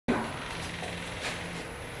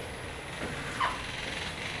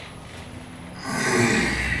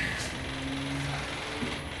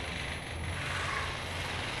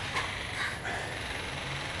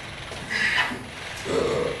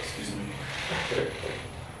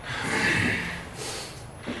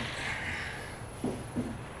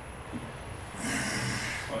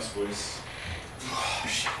Nice boys. Oh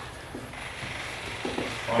shit.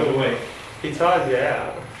 By the way, he tired you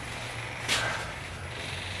out.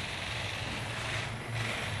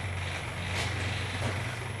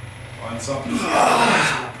 find something.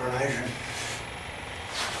 Pronation.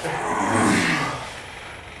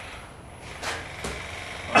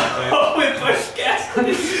 Oh, we're both gassed.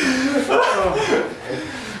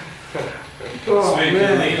 So you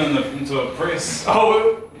can lean into a press.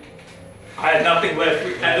 Oh, I had nothing left.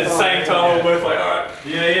 At the same time, we were both like, alright.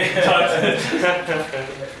 Yeah. Touch it. You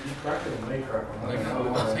cracked it and me cracked it. I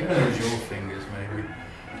think it was your fingers, maybe.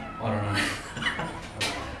 I don't know.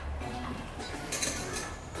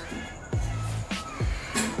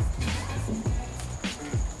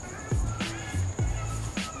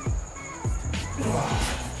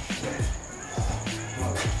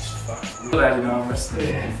 Glad you know I'm resting.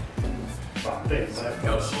 Yeah. Fuck this.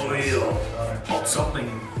 Pop something.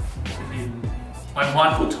 Like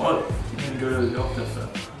Michael Todd didn't go to the doctor for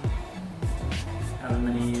however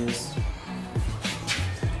many years.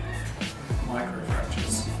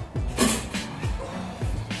 Microfractures.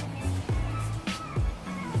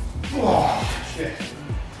 Oh, shit.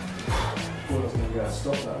 Thought I was going to go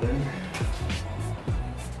stop that then.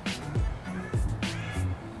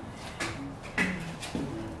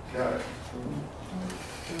 Go.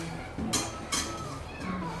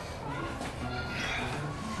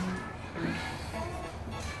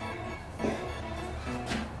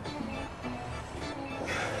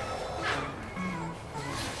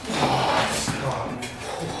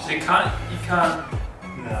 So you can't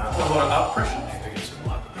Nah. put a lot of up pressure. I guess it's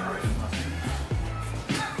like the correction, I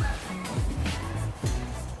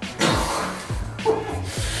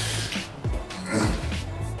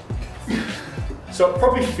think. So it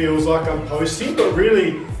probably feels like I'm posting, but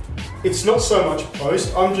really it's not so much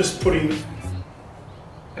post. I'm just putting,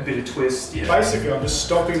 A bit of twist, yeah. basically I'm just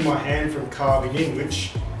stopping my hand from carving in,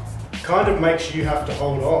 which kind of makes you have to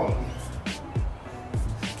hold on. Do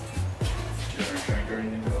you have a drink or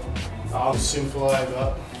anything? I'll simplify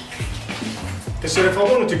that. Because if I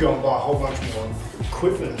wanted to go and buy a whole bunch more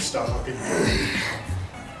equipment and stuff, I could.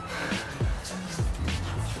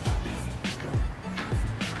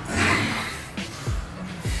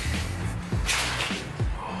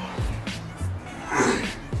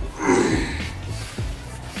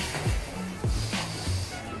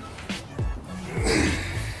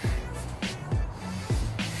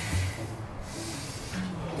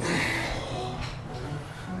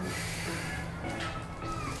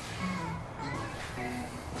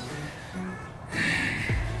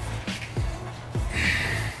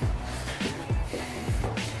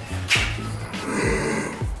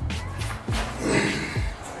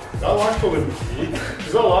 I like pulling with you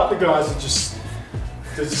because I like the guys that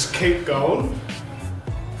just keep going.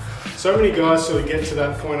 So many guys sort of get to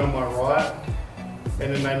that point on my right,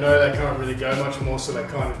 and then they know they can't really go much more, so they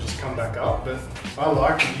kind of just come back up. But I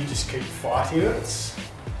like that you just keep fighting it. It's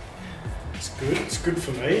good. It's good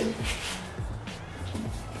for me.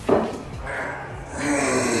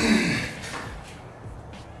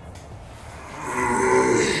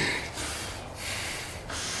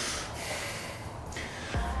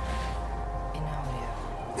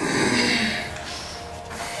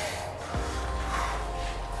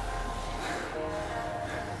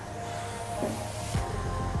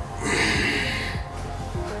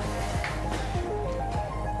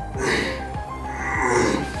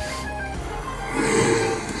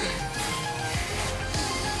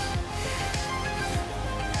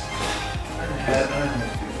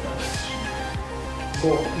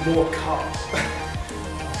 More cup.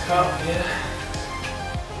 Cup, yeah.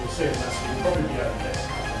 You'll see it massive. You'll probably be able to get a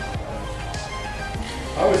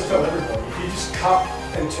cup. I always tell everybody, if you just cut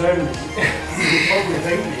and turn me, you'll probably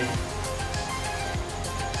beat me.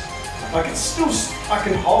 Like it's still, I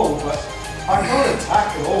can hold, but I can't attack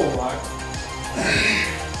at all. Like.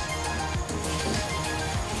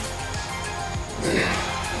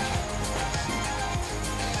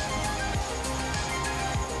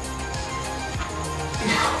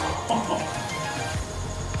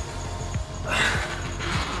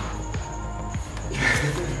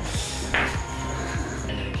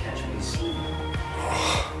 And then catch me sleep.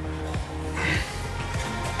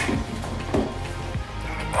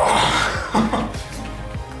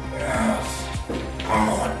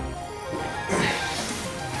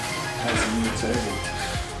 That's a new table.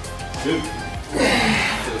 Good.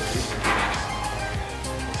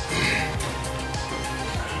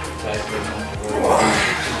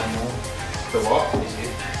 The what?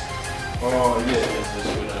 Oh yeah.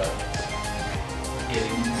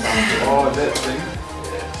 Oh, that thing.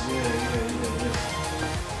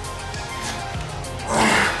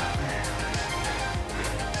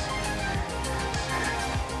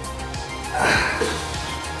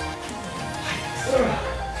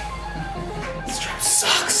 This trap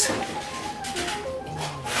sucks.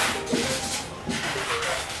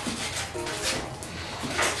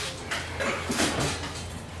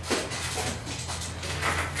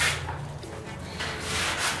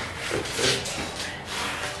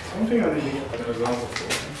 One thing I need to get an example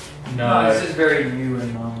for. No, this is very new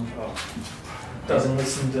and doesn't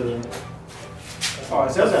listen to the. Oh,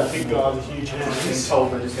 it sounds like big guy with huge Being hands.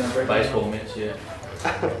 told they're just gonna break. Baseball mitts, yeah. He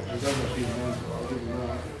does have big hands, but I'll give him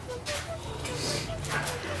that.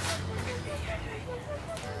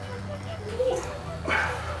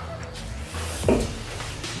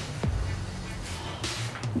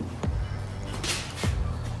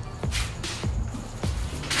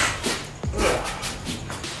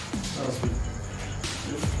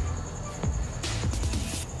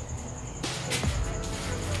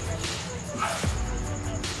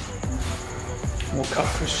 More cut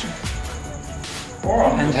Christian.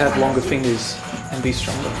 And have longer fingers and be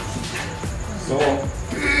stronger. Yeah.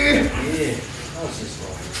 That was just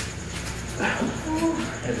like.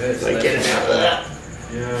 It hurts. Like getting out of that.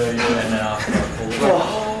 Yeah. And then after I pulled it.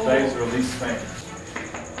 Dave's release pain.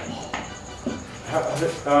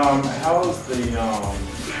 How's the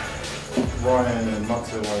Ryan and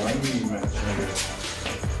Matsu Warangi match?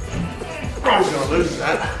 Ryan's gonna lose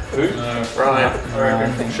that. Who? Right. I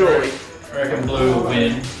reckon, Surely. I reckon Blue will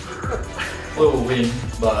win. Blue will win,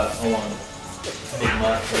 but I want Big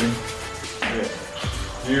Mike to win. Yeah.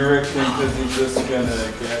 Do you reckon because he's just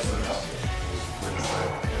gonna gas it up?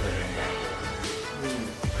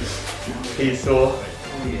 He saw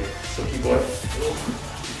Yeah. Suki boy.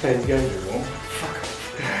 Hands going.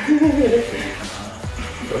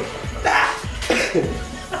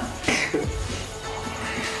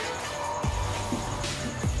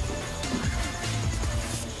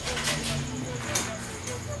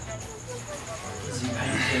 Is he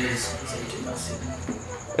painkillers? Is he too massive?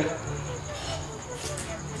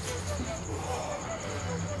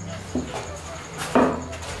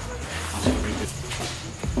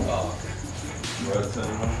 Oh, Right, so,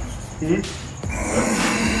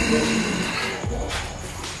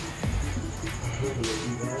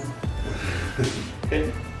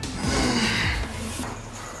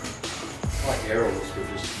 like Harold's were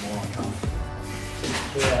just more uncomfortable.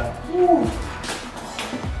 Yeah.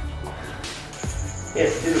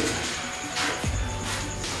 Yes, dude.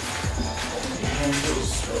 Hands feel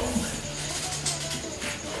strong.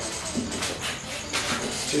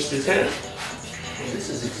 Just his hand. Yeah, this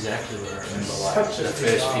is exactly what I remember like Such a the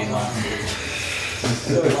first few big months.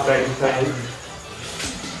 Back in pain.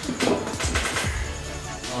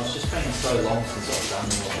 Oh, it's just been so long since I've done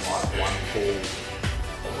like one pull.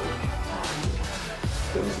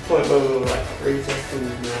 There was a point where we were like 3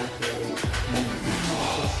 seconds now.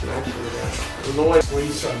 Just smashing it out. It was always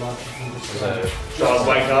Squeeze so much. You can just so I'd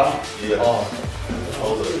wake up. yeah. Oh,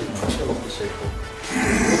 hold it. What's the sequel?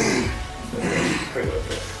 Pretty much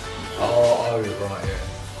it. Oh, right, yeah.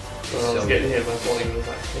 When I was getting here, my body was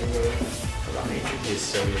like tingling. His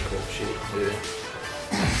cellular shit. Yeah.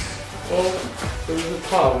 Well, there was a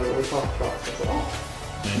pub and it was half trucks. I was like, oh.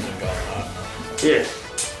 Means I'm going hard. Yeah.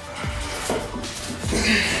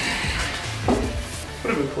 Would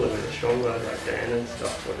have been cool if it was stronger, like Dan and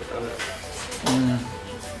stuff would have done it.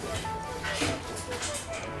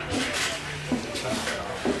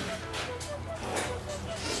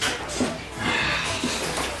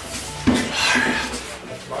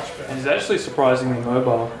 He's actually surprisingly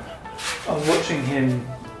mobile. I was watching him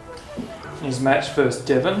in his match versus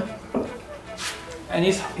Devon, and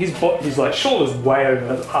his like shoulders way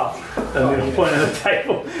over up the middle point of the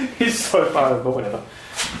table. He's so far over, whatever.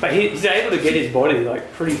 But he's able to get his body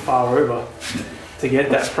like pretty far over to get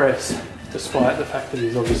that press, despite the fact that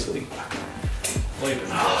he's obviously Leave it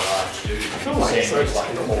large, dude. I feel like it's so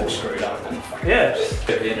like the whole screwed up and yeah.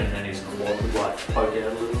 get in and then his quad would like poke out a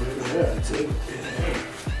little bit. Yeah, that's it.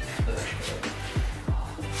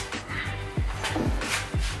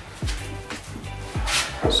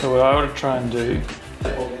 So what I want to try and do,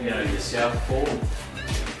 You know, your southpaw.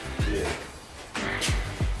 Yeah.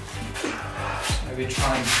 maybe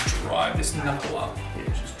try and drive this knuckle up. Yeah,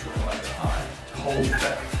 just drive it high. Hold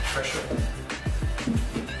that pressure.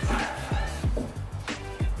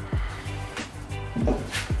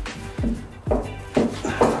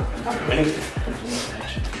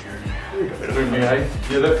 Bring me, eh?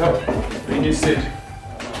 Yeah, look up. Then you sit.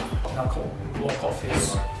 Knuckle block off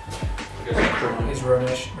his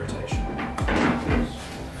rotation.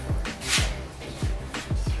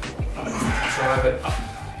 drive it up.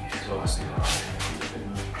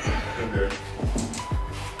 Good.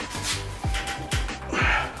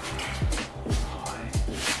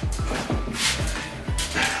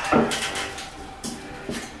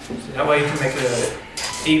 So that way you can make an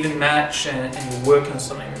even match and you work on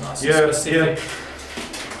something nice and specific.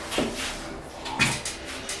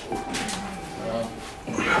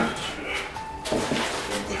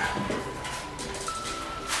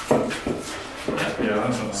 Yeah,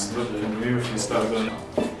 that's absolutely new if you start doing it.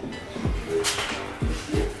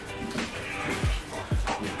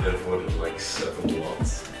 That was like 7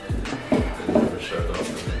 watts. They never showed up and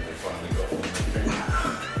then they finally got one.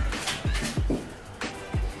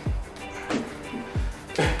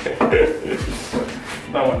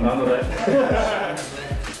 Don't want none of that.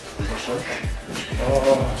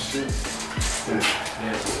 Oh shit.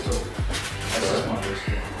 Yeah, so that's just my wrist.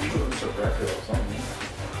 It's a record or something.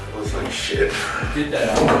 It was like shit. I did that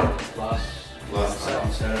last Last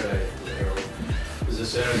on Saturday. It was a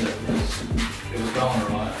Saturday that it was going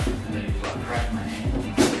right, and then he like cracked my hand,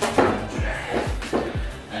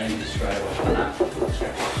 and he just straight away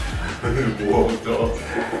walked off.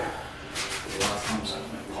 The last time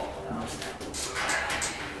something popped out.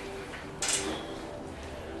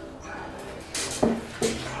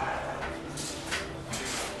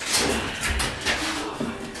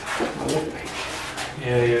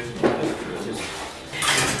 Yeah, yeah.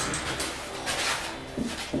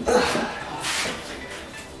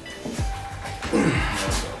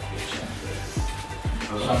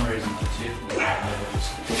 For some reason, it's it.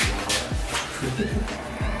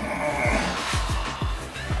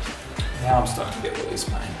 Now I'm starting to get all this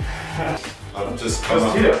pain. I've just come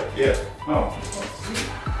Just up. here? Yeah. Oh.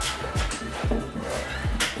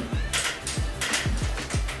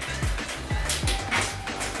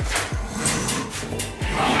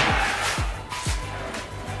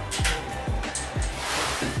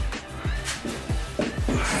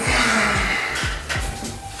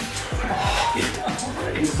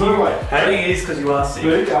 It's sort of like I think it is because you are sick.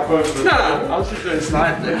 big up over the No, I was just doing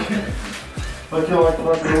slide there. like you're like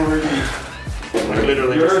fucking already. Like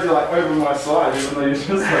literally. You're already like over my side, even though you're just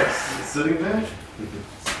like sitting there.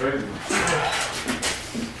 It's crazy.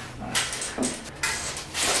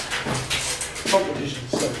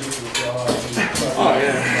 Competition's so difficult, guys. Oh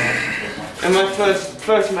yeah. And my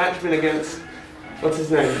first match been against what's his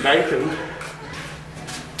name, Bacon.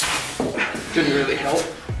 Didn't really help.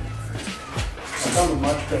 I've done a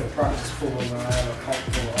much better practice for than I have a comp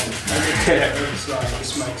for. So it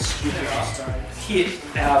just makes stupid mistakes. Hit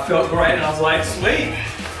and I felt great and I was like, sweet,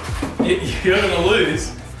 you're gonna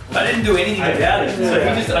lose. I didn't do anything about it.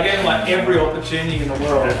 So I gave him like every opportunity in the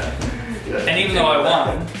world. And even though I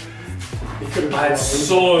won, I had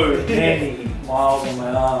so many miles on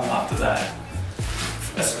my arm after that.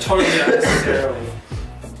 That's totally unnecessarily.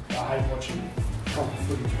 I hate watching comp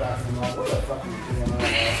footage back and I'm like, what the fuck are you doing?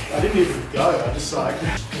 I didn't even go, I just like,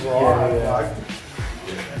 like,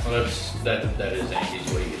 Well, that is Andy's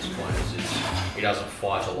weakest point. Is he doesn't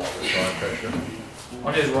fight a lot with side pressure.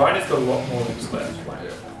 On his right, it's got a lot more than his left.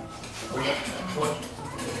 Yeah. What?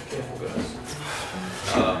 Careful, guys.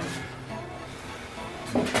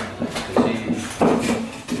 Does he?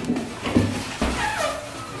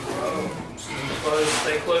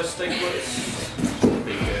 Stay close, stay close.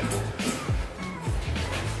 Be careful.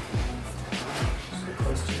 Stay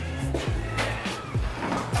close to your hand.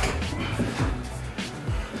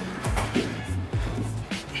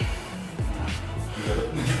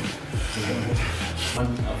 I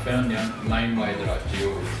found the main way that I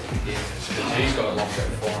deal with him is because he's got longer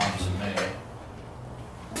forearms than me.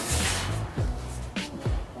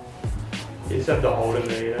 You just have to hold him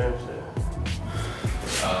there, you know.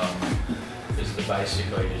 Is the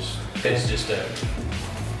basically it's just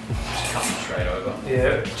coming straight over.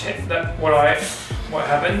 Yeah, check that. What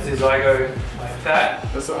happens is I go like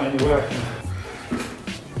that. That's the only way I can.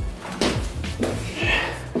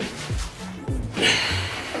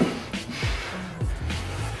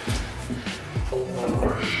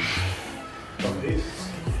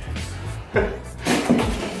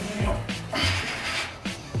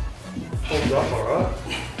 Holds up alright.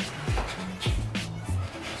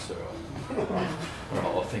 So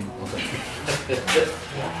whole thing was it? Excuse me.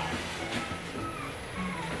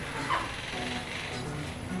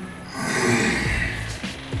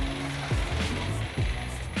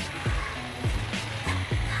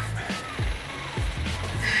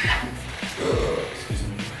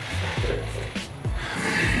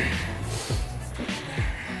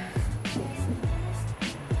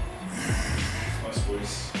 Nice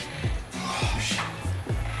voice.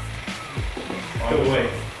 Good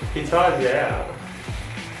week. He tires you out.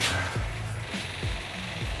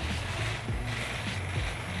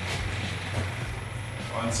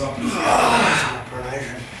 find something.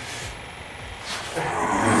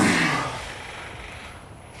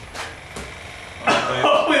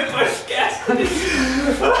 Oh, we're both gassed. Sweet,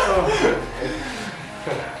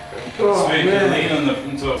 you lean on the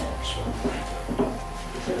top.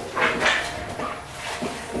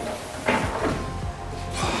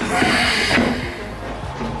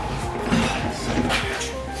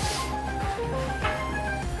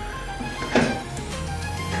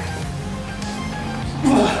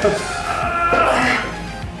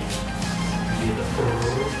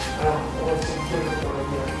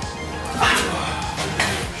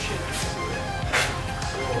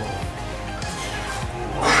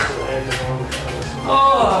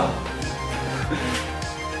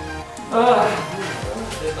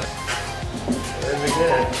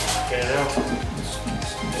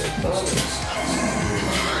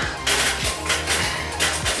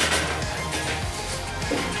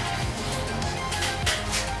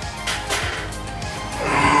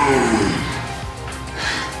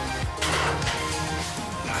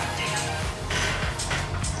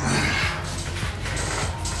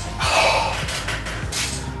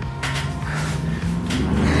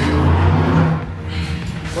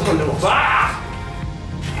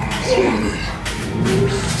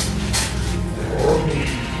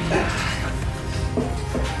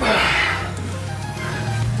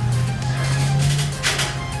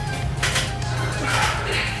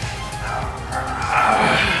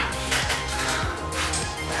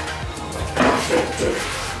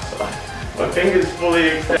 My finger's fully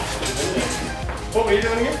extended. What were you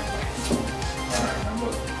doing again?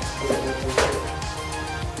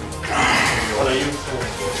 What are you?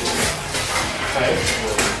 Hey.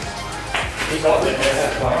 He's got the hair.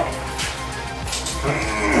 Wow.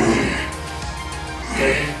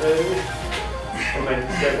 7:30. Or maybe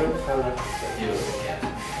 7. How much?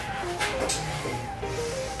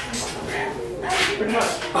 Pretty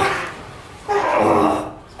much.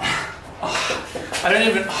 I don't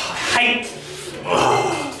even hate.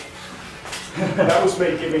 That was me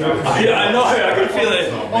giving up. Yeah, I know. I can feel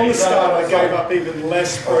it. On the start, I gave up even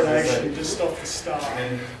less pronation just off the start.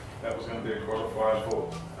 And that was going to be a qualifier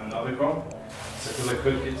for another comp. So because I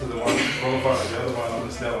couldn't get to the one qualifier, the other one, I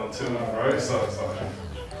missed out on 2 in a row. So it's like.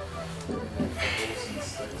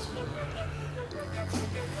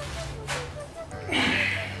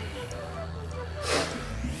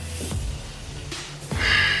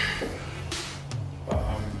 But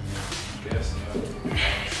I'm guessing that.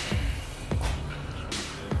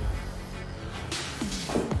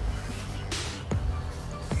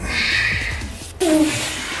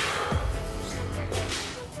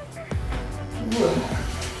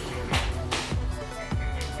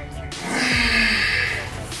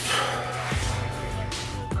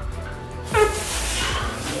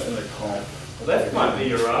 That might be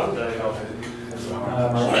your arm day. All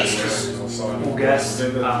gassed.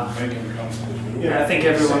 Yeah, I think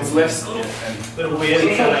everyone's left a little weird.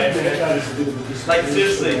 Like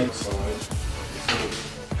seriously.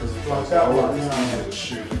 Like that one.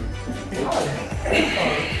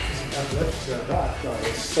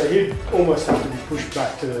 So he'd almost have to be pushed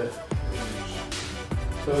back to the.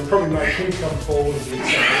 So it'd probably make him come forward a bit.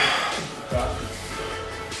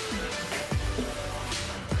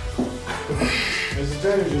 There's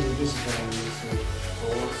advantages and disadvantages to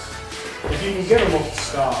forwards. If you can get them off the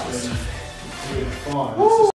start, then you're fine.